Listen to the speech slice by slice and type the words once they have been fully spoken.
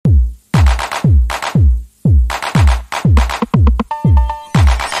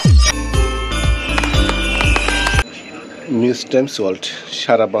News Times world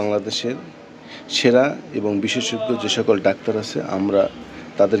সারা বাংলাদেশের সেরা এবং বিশেষজ্ঞ যে সকল ডাক্তার আছে আমরা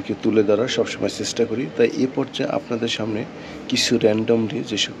তাদেরকে তুলে ধরার সবসময় চেষ্টা করি। তাই এ পর্যায়ে আপনাদের সামনে কিছু র্যান্ডমলি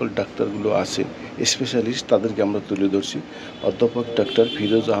যে সকল ডাক্তারগুলো আছে স্পেশালিস্ট তাদেরকে আমরা তুলে ধরছি। অধ্যাপক ডাক্তার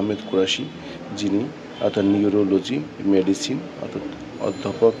ফিরোজ আহমেদ কুরাশি, যিনি অর্থাৎ নিউরোলজি মেডিসিন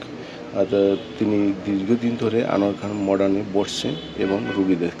অধ্যাপক, তিনি দীর্ঘদিন ধরে আনোয়ার খান মডার্নে বসছেন এবং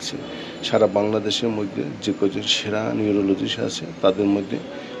রোগী দেখছেন। সারা বাংলাদেশের মধ্যে যে কজন সেরা নিউরোলজিস্ট আছে তাদের মধ্যে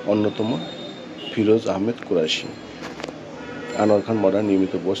অন্যতম ফিরোজ আহমেদ কুরাশি। আনোয়ার খান মডার্ন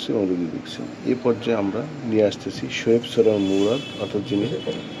নিয়মিত বসছে এবং রোগী দেখছেন। এই পর্যায়ে আমরা নিয়ে আসতেছি শোয়েব সরোয়ার মুরাদ, অর্থাৎ যিনি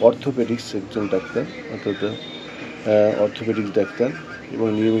অর্থোপেডিক্স একজন ডাক্তার, অর্থাৎ অর্থোপেডিক্স ডাক্তার এবং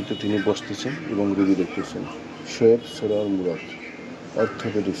নিয়মিত তিনি বসতেছেন এবং রোগী দেখতেছেন। শোয়েব সরোয়ার মুরাদ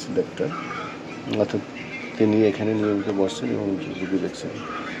অর্থোপেডিক্স ডাক্তার, অর্থাৎ তিনি এখানে নিয়মিত বসছেন এবং রোগী দেখছেন।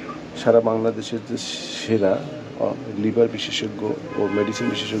 সারা বাংলাদেশের যে সেরা লিভার বিশেষজ্ঞ ও মেডিসিন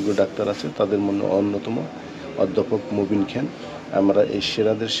বিশেষজ্ঞ ডাক্তার আছে তাদের মধ্যে অন্যতম অধ্যাপক মুবিন খান। আমরা এই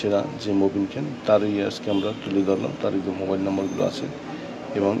সেরাদের সেরা যে মুবিন খান তারই আজকে আমরা তুলে ধরলাম। তার যে মোবাইল নাম্বারগুলো আছে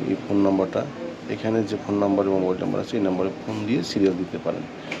এবং এই ফোন নাম্বারটা, এখানে যে ফোন নাম্বার এবং মোবাইল নাম্বার আছে এই নাম্বারে ফোন দিয়ে সিরিয়াল দিতে পারেন।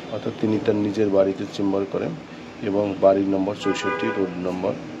 অর্থাৎ তিনি তার নিজের বাড়িতে চেম্বার করেন এবং বাড়ির নম্বর 64, রোড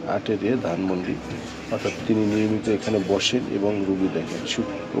নম্বর 8 ধানমন্ডি। অর্থাৎ তিনি নিয়মিত এখানে বসেন এবং রুগী দেখেন।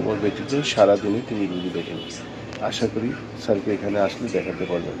 শুক্রবার ব্যতীত সারাদিনই তিনি রুগী দেখেন। আশা করি স্যারকে এখানে আসলে দেখাতে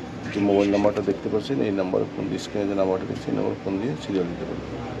পারবেন। যে মোবাইল নাম্বারটা দেখতে পাচ্ছেন এই নাম্বারে ফোন দিয়ে, স্ক্রিনে যে নাম্বারটা দেখছি এই নাম্বারে ফোন দিয়ে সিরিয়াল দিতে পারবেন।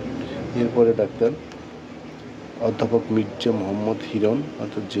 এরপরে ডাক্তার অধ্যাপক মির্জা মোহাম্মদ হিরণ,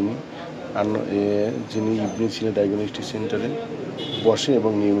 অর্থাৎ যিনি ইবনে সিনা ডায়াগনস্টিক সেন্টারে বসে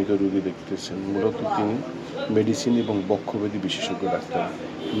এবং নিয়মিত রোগী দেখতেছেন। মূলত তিনি মেডিসিন এবং বক্ষব্যাধি বিশেষজ্ঞ ডাক্তার।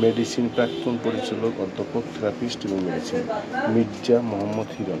 মেডিসিন প্রাক্তন পরিচালক, অধ্যাপক, থেরাপিস্ট এবং মেডিসিন মির্জা মোহাম্মদ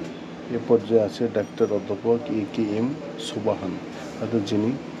হিরণ। এ পর্যায়ে আছে ডাক্তার অধ্যাপক AKM সুবাহান, অর্থাৎ যিনি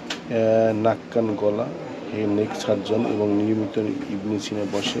নাক কান গলা নেক সার্জন এবং নিয়মিত ইবনে সিনা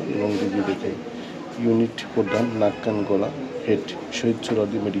বসে এবং রোগী দেখে। ইউনিট প্রধান নাক কান গলা head, Shaheed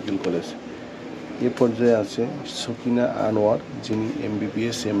Suhrawardy medical college. এ পর্যায়ে আছে সকিনা আনোয়ার, যিনি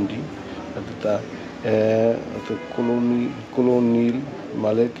MBBS MD, অর্থাৎ কলোনিল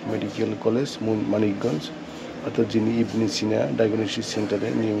মালেক মেডিকেল কলেজ মানিকগঞ্জ, অর্থাৎ যিনি ইবনে সিনা ডায়াগনস্টিক সেন্টারে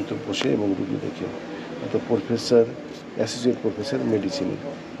নিয়মিত বসে এবং রোগী দেখে, অর্থাৎ প্রফেসর, অ্যাসোসিয়েট প্রফেসর মেডিসিনে।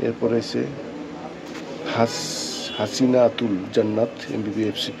 এরপরে এসে হাসিনা আতুল জান্নাত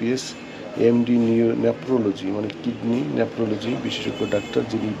MBBS FCPS MD নেফ্রোলজি, মানে কিডনি নেফ্রোলজি বিশেষজ্ঞ ডাক্তার,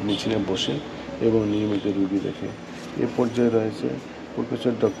 যিনি ইবনে সিনা বসে এবং নিয়মিত রোগী দেখে। এ পর্যায়ে রয়েছে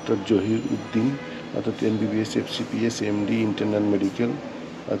প্রফেসর ডক্টর জহির উদ্দিন, অর্থাৎ MBBS FCPS MD internal medical,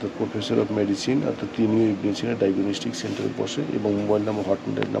 অর্থাৎ প্রফেসর অফ মেডিসিন, অর্থাৎ তিনিও ইবনে সিনা ডায়াগনস্টিক সেন্টারে বসে এবং মোবাইল নাম্বার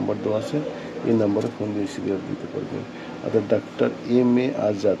হটলাইন নাম্বার দেওয়া আছে, এই নাম্বারে ফোন দিয়ে সিরিয়াল দিতে পারবেন। অর্থাৎ ডাক্তার MA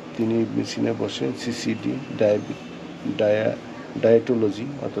আজাদ, তিনি ইবনে সিনা বসেন CCD ডায়েটোলজি,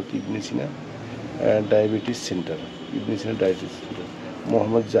 অর্থাৎ ইবনে সিনা ডায়াবেটিস সেন্টার, ইবনে সিনা ডায়াবেটিস সেন্টার।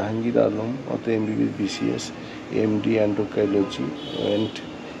 মোহাম্মদ জাহাঙ্গীর আলম, অর্থাৎ MBBS BCS MD অ্যান্ড্রোক্রাইনোলজি and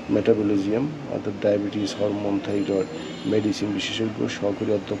metabolism, অর্থাৎ ডায়াবেটিস, হরমোন, থাইরয়েড মেডিসিন বিশেষজ্ঞ,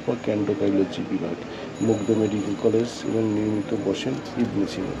 সহকারী অধ্যাপক অ্যান্ড্রোক্রাইনোলজি বিভাগ, মুগ্ধ মেডিকেল কলেজ এবং নিয়মিত বসেন ইবনে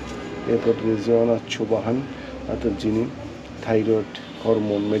সিনা। এরপর রেজওয়ানা সুবাহান, অর্থাৎ যিনি থাইরয়েড,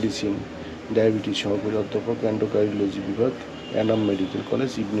 হরমোন মেডিসিন, ডায়াবেটিস সহকারী অধ্যাপক অ্যান্ড্রোক্রাইনোলজি বিভাগ, এনাম মেডিকেল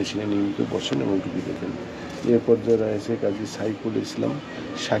কলেজ, ইবনে সিনা নিয়মিত বসেন এবং রোগী দেখেন। এর পর্যায়ে রয়েছে কাজী Saiful Islam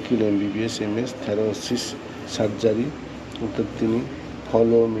Shakil MBBS MS থ্যারাসিস surgery, অর্থাৎ তিনি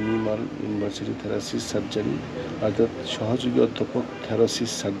ফলো মিনিমাল ইউনিভার্সিটি থ্যারাসিস সার্জারি, অর্থাৎ সহযোগী অধ্যাপক থ্যারাসিস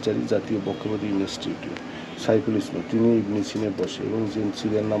সার্জারি, জাতীয় বক্ষব্যাধি ইনস্টিটিউট। সাইফুল ইসলাম তিনি ইবনে সিনে বসে এবং যে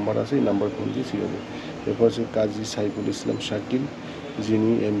সিরিয়াল নাম্বার আছে এই নাম্বার ফোন দিয়ে সিরিয়াল। এরপর আছে কাজী সাইফুল ইসলাম শাকিল, যিনি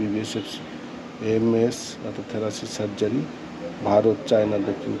MBBS MS, অর্থাৎ থ্যারাসিস সার্জারি, ভারত, চায়না,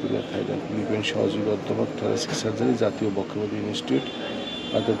 দক্ষিণ কোরিয়া, থাইল্যান্ড, ফিলিপাইন সহযোগী অধ্যাপক থ্যারাসিস সার্জারি, জাতীয় বক্ষব্যাধি ইনস্টিটিউট,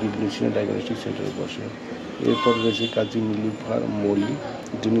 অর্থাৎ ইবনে সিনা ডায়াগনস্টিক সেন্টারে বসে। এরপর রয়েছে কাজী নীলুফার মলি,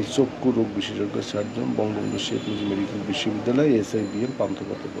 যিনি চক্ষু রোগ বিশেষজ্ঞ সার্জন, বঙ্গবন্ধু শেখ মুজিব মেডিকেল বিশ্ববিদ্যালয় SIBM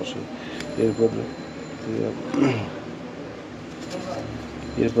পান্থপথে বসে।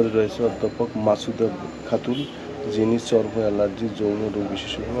 এরপরে রয়েছে অধ্যাপক মাসুদা খাতুন, যিনি চর্ম অ্যালার্জি যৌন রোগ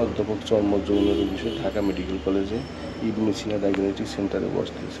বিশেষজ্ঞ, অধ্যাপক চর্ম যৌন রোগ বিশেষজ্ঞ, ঢাকা মেডিকেল কলেজে ইবনে সিনা ডায়াগনস্টিক সেন্টারে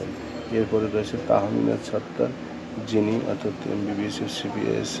বসতেছেন। এরপরে রয়েছে তাহমিনা সত্তার, যিনি অর্থাৎ MBBS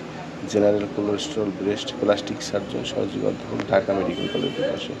FCPS general cholesterol breast plastic surgeon, সহযোগী অধ্যাপক, ঢাকা মেডিকেল কলেজে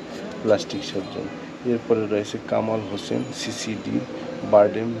বসে প্লাস্টিক সার্জন। এরপরে রয়েছে কামাল হোসেন CCD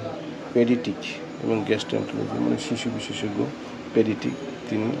বার্ডেম পেডিটিক এবং গ্যাস্ট্রোএন্টারোলজি, মানে শিশু বিশেষজ্ঞ পেডিটিক,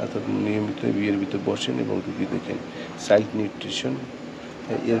 তিনি অর্থাৎ নিয়মিত বিএরবিতে বসেন এবং রুগী দেখেন। চাইল্ড নিউট্রিশন,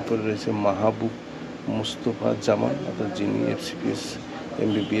 এরপরে রয়েছে মাহবুব মুস্তফা জামান অর্থাৎ যিনি এফসিপিএস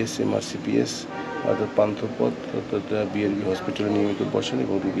এমবিবিএস এমআরসিপিএস অর্থাৎ পান্থপথ অর্থাৎ বিএরবি হসপিটালে নিয়মিত বসেন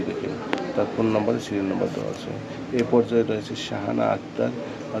এবং রুগী দেখেন। তার ফোন নাম্বারে সিরিয়াল নাম্বার দেওয়া আছে। এই পর্যায়ে রয়েছে শাহানা আক্তার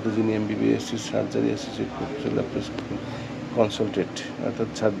অর্থাৎ যিনি এমবিবিএসসি সার্জারি অ্যাসোসিয়েট প্রফেসর কনসালটেন্ট অর্থাৎ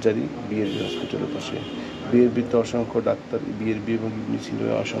সার্জারি বিএরবি হসপিটালে বসে। বিএরবিতে অসংখ্য ডাক্তার, বিএরবি এবং ইবনি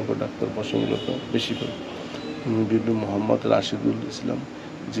সিনায় অসংখ্য ডাক্তার বসে মূলত বেশিরভাগ। বিবি মোহাম্মদ রাশিদুল ইসলাম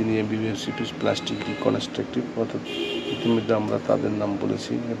যিনি এমবিবিএস প্লাস্টিক রিকনস্ট্রাকটিভ অর্থাৎ ইতিমধ্যে আমরা তাদের নাম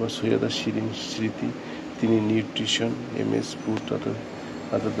বলেছি। এবার সৈয়দা শিরিন স্মৃতি, তিনি নিউট্রিশন এমএস ফুড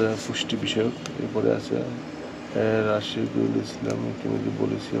অর্থাৎ পুষ্টি বিষয়ক। এরপরে আছে রাশিদুল ইসলাম, ইতিমধ্যে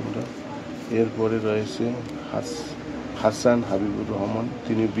বলেছি আমরা। এরপরে রয়েছে হাসান হাবিবুর রহমান,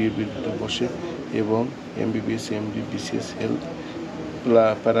 তিনি বিএরবিতে বসে এবং MBBS MD BCS health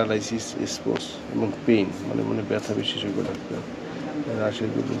paralysis sports এবং পেইন মানে ব্যথা বিশেষজ্ঞ ডাক্তার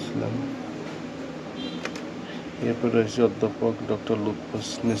রাশিদুল ইসলাম। এরপর রয়েছে অধ্যাপক ডক্টর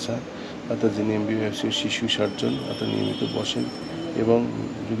লুৎফুন্নেসা অর্থাৎ যিনি এমবিবিএস শিশু সার্জন অর্থাৎ নিয়মিত বসেন এবং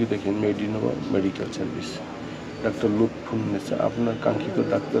রুগী দেখেন Medinova medical service. Doctor Lutfunnesa, আপনার কাঙ্ক্ষিত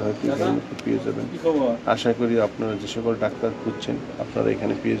ডাক্তার হয়তো এখানে পেয়ে যাবেন। আশা করি আপনারা যে সকল ডাক্তার খুঁজছেন আপনারা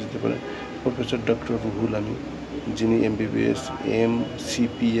এখানে পেয়ে যেতে পারেন। প্রফেসর ডক্টর রুহুল আমিন, যিনি MBBS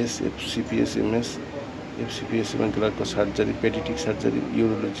MCPS FCPS MS FCPS এবং গ্লাইকো সার্জারি পেডিটিক সার্জারি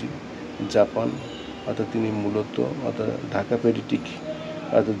ইউরোলজি জাপান অর্থাৎ তিনি মূলত অর্থাৎ ঢাকা পেডিটিক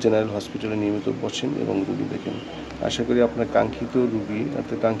অর্থাৎ জেনারেল হসপিটালে নিয়মিত বসেন এবং রুগী দেখেন। আশা করি আপনার কাঙ্ক্ষিত রুগী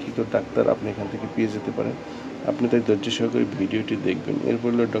অর্থাৎ কাঙ্ক্ষিত ডাক্তার আপনি এখান থেকে পেয়ে যেতে পারেন। আপনি তাই ধৈর্য সহকারে ভিডিওটি দেখবেন। এরপর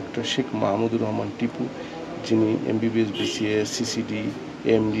হলো ডক্টর শেখ মাহমুদুর রহমান টিপু, যিনি MBBS BCS CCD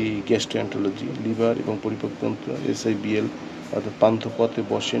MD gastroenterology liver এবং পরিপাকতন্ত্র এসআইবিএল অর্থাৎ পান্থপথে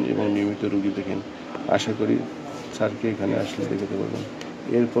বসেন এবং নিয়মিত রুগী দেখেন। আশা করি স্যারকে এখানে আসলে দেখাতে পারবেন।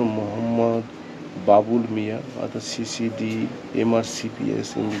 এরপর মোহাম্মদ বাবুল মিয়া অর্থাৎ সিসিডি এমআরসিপিএস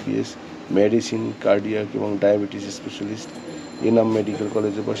এমবিবিএস মেডিসিন কার্ডিয়াক এবং ডায়াবেটিস স্পেশালিস্ট এনাম মেডিকেল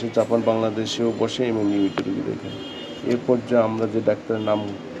কলেজে বসে, জাপান বাংলাদেশেও বসে এবং নিয়মিত রুগী দেখেন। এরপর যে আমরা যে ডাক্তারের নাম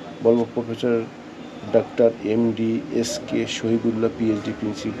বলব professor doctor MD SK Shahidullah PhD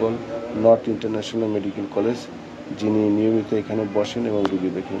principal north international medical college, যিনি নিয়মিত এখানে বসেন এবং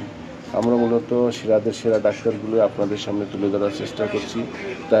রুগী দেখেন। আমরা মূলত সেরাদের সেরা ডাক্তারগুলো আপনাদের সামনে তুলে ধরার চেষ্টা করছি।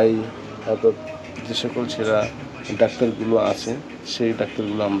 তাই অর্থাৎ যে সকল সেরা ডাক্তারগুলো আছে সেই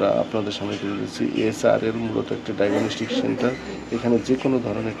ডাক্তারগুলো আমরা আপনাদের সামনে তুলে দিচ্ছি। এসআরএল মূলত একটা ডায়াগনস্টিক সেন্টার, এখানে যে কোনো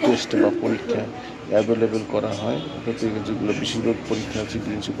ধরনের টেস্ট বা পরীক্ষা অ্যাভেলেবেল করা হয়। অর্থাৎ যেগুলো বেশিরভাগ পরীক্ষা আছে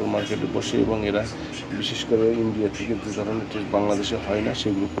গ্রিন সুপার মার্কেটে বসে এবং এরা বিশেষ করে ইন্ডিয়া থেকে যে ধরনের টেস্ট বাংলাদেশে হয় না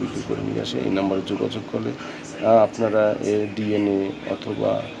সেগুলো পরীক্ষা করে নিয়ে আসে। এই নাম্বারে যোগাযোগ করলে আপনারা ডিএনএ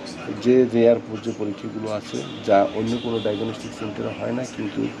অথবা যে এয়ারপোর্ট যে পরীক্ষাগুলো আছে যা অন্য কোনো ডায়াগনস্টিক সেন্টারে হয় না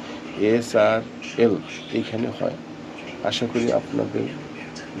কিন্তু এসআরএল এইখানে হয়। আশা করি আপনাদের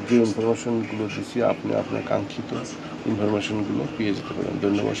যে ইনফরমেশনগুলো দিচ্ছি আপনি আপনার কাঙ্ক্ষিত ইনফরমেশনগুলো পেয়ে যেতে পারেন।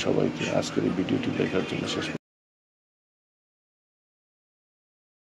 ধন্যবাদ সবাইকে আজকের এই ভিডিওটি দেখার জন্য। শেষ